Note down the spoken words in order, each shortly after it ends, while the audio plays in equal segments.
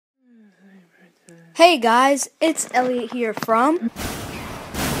Hey guys, it's Elliot here from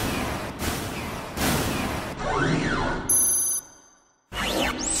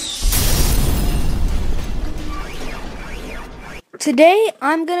Today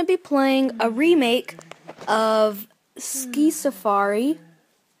I'm going to be playing a remake of Ski Safari,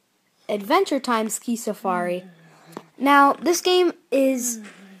 Adventure Time Ski Safari. Now, this game is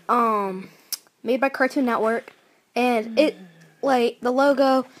made by Cartoon Network, and the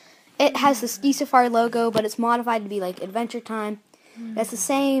logo, it has the Ski Safari logo, but it's modified to be like Adventure Time. It's the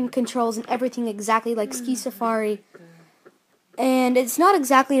same controls and everything exactly like Ski Safari. And it's not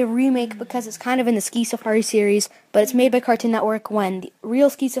exactly a remake because it's kind of in the Ski Safari series, but it's made by Cartoon Network when the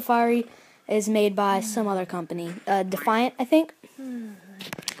real Ski Safari is made by some other company. Defiant, I think.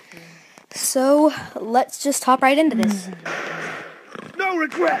 So, let's just hop right into this. No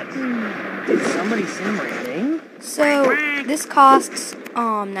regrets! Did somebody say my name? So, this costs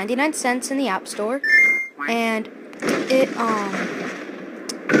 99 cents in the App Store, and it's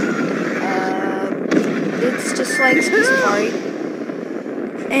just like Ski Safari.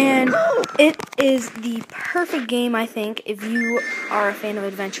 And it is the perfect game, I think, if you are a fan of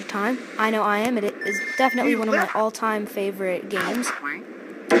Adventure Time. I know I am. It is definitely one of my all-time favorite games.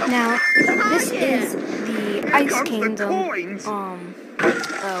 Now, this is the Ice Kingdom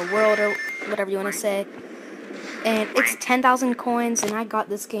world, or whatever you want to say. And it's 10,000 coins, and I got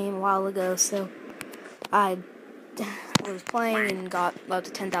this game a while ago, so I was playing and got up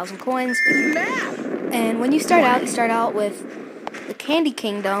to 10,000 coins. And when you start out with the Candy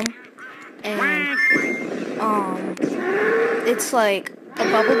Kingdom, and it's like a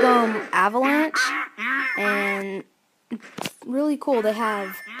bubblegum avalanche, and it's really cool. They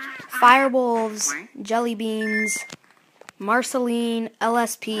have fireballs, jelly beans, Marceline,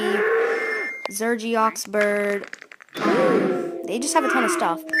 LSP, Zergy Oxbird. They just have a ton of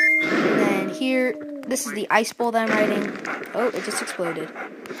stuff. And then here, this is the ice bowl that I'm riding. Oh, it just exploded.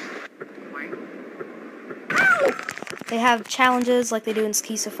 They have challenges like they do in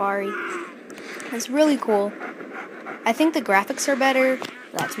Ski Safari. It's really cool. I think the graphics are better.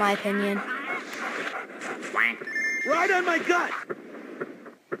 That's my opinion. Right on my gut!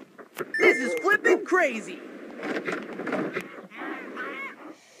 This is flipping crazy!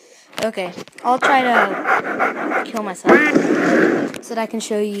 Okay, I'll try to kill myself so that I can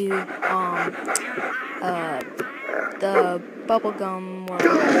show you the bubblegum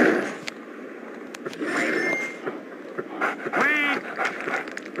world.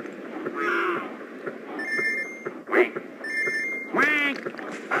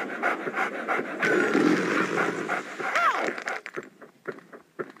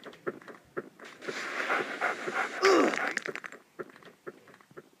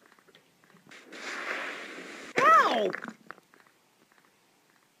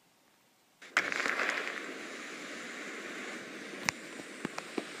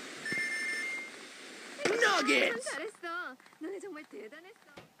 Nuggets! 잘했어. 너네 정말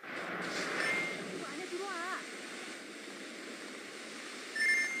대단했어. 안에 들어와.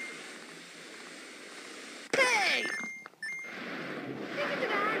 Hey!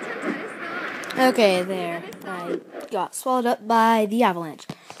 애기들아, 참 잘했어. Okay, there. I got swallowed up by the avalanche.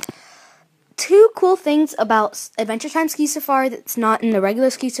 Two cool things about Adventure Time Ski Safari that's not in the regular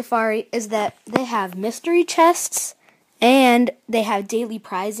Ski Safari is that they have mystery chests and they have daily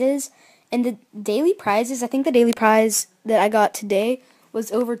prizes. And the daily prizes, I think the daily prize that I got today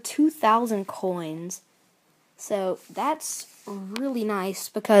was over 2,000 coins. So that's really nice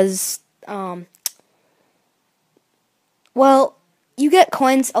because, well, you get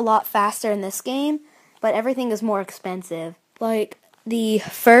coins a lot faster in this game, but everything is more expensive. Like, the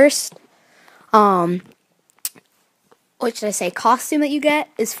first, what should I say, costume that you get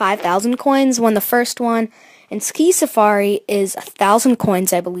is 5,000 coins, when the first one in Ski Safari is 1,000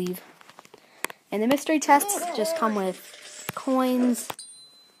 coins, I believe. And the mystery tests just come with coins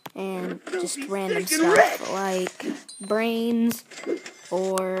and just random stuff, like brains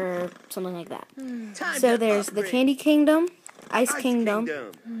or something like that. So there's the Candy Kingdom, Ice Kingdom,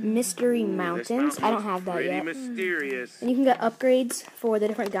 Mystery Mountains. I don't have that yet. And you can get upgrades for the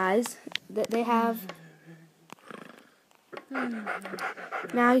different guys that they have.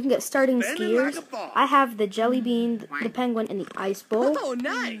 Now you can get starting skiers. I have the Jelly Bean, the Penguin, and the Ice Bowl. Oh,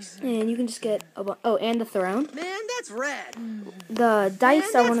 nice! And you can just get and the Throne. Man, that's rad! The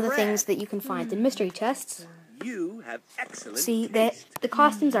dice are one of the things that you can find in mystery chests. You have excellent See, taste. the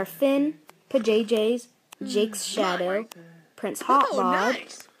costumes are Finn, PJJ's, Jake's Shadow, Prince Hotbod,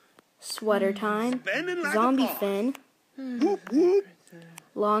 nice. Sweater Time, Spending like Zombie a boss. Finn, Whoop, whoop.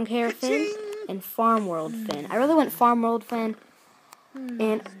 Long Hair Finn, and Farm World Finn. I really want Farm World Finn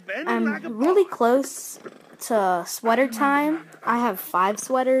and I'm really close to sweater time. I have 5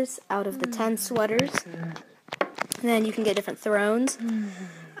 sweaters out of the 10 sweaters. And then you can get different thrones.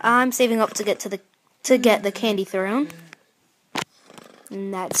 I'm saving up to get the candy throne.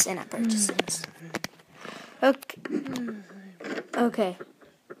 And that's in-app purchases. Okay.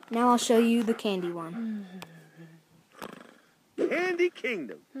 Now I'll show you the candy one. Candy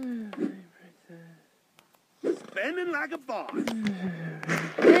Kingdom. Spending like a boss.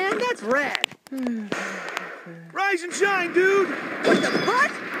 Man, that's rad. Rise and shine, dude. What the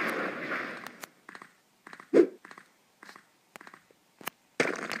fuck?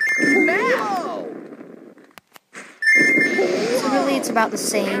 Whoa! So really it's about the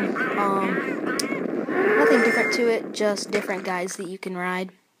same. Nothing different to it, just different guys that you can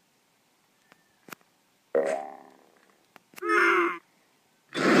ride.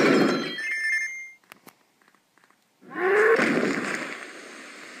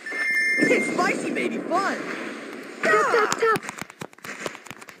 It's spicy, baby, fun. Tap, tap, tap.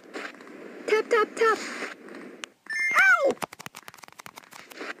 Tap, tap, tap. Ow!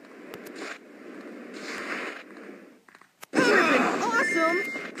 Flippin' awesome!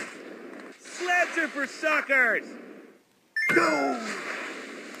 Sleds are for suckers! Go!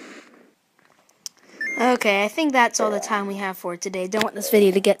 Okay, I think that's all the time we have for today. Don't want this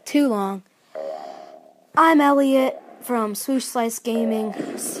video to get too long. I'm Elliot from Swoosh Slice Gaming.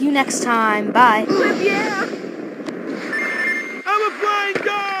 See you next time. Bye. Flip, yeah!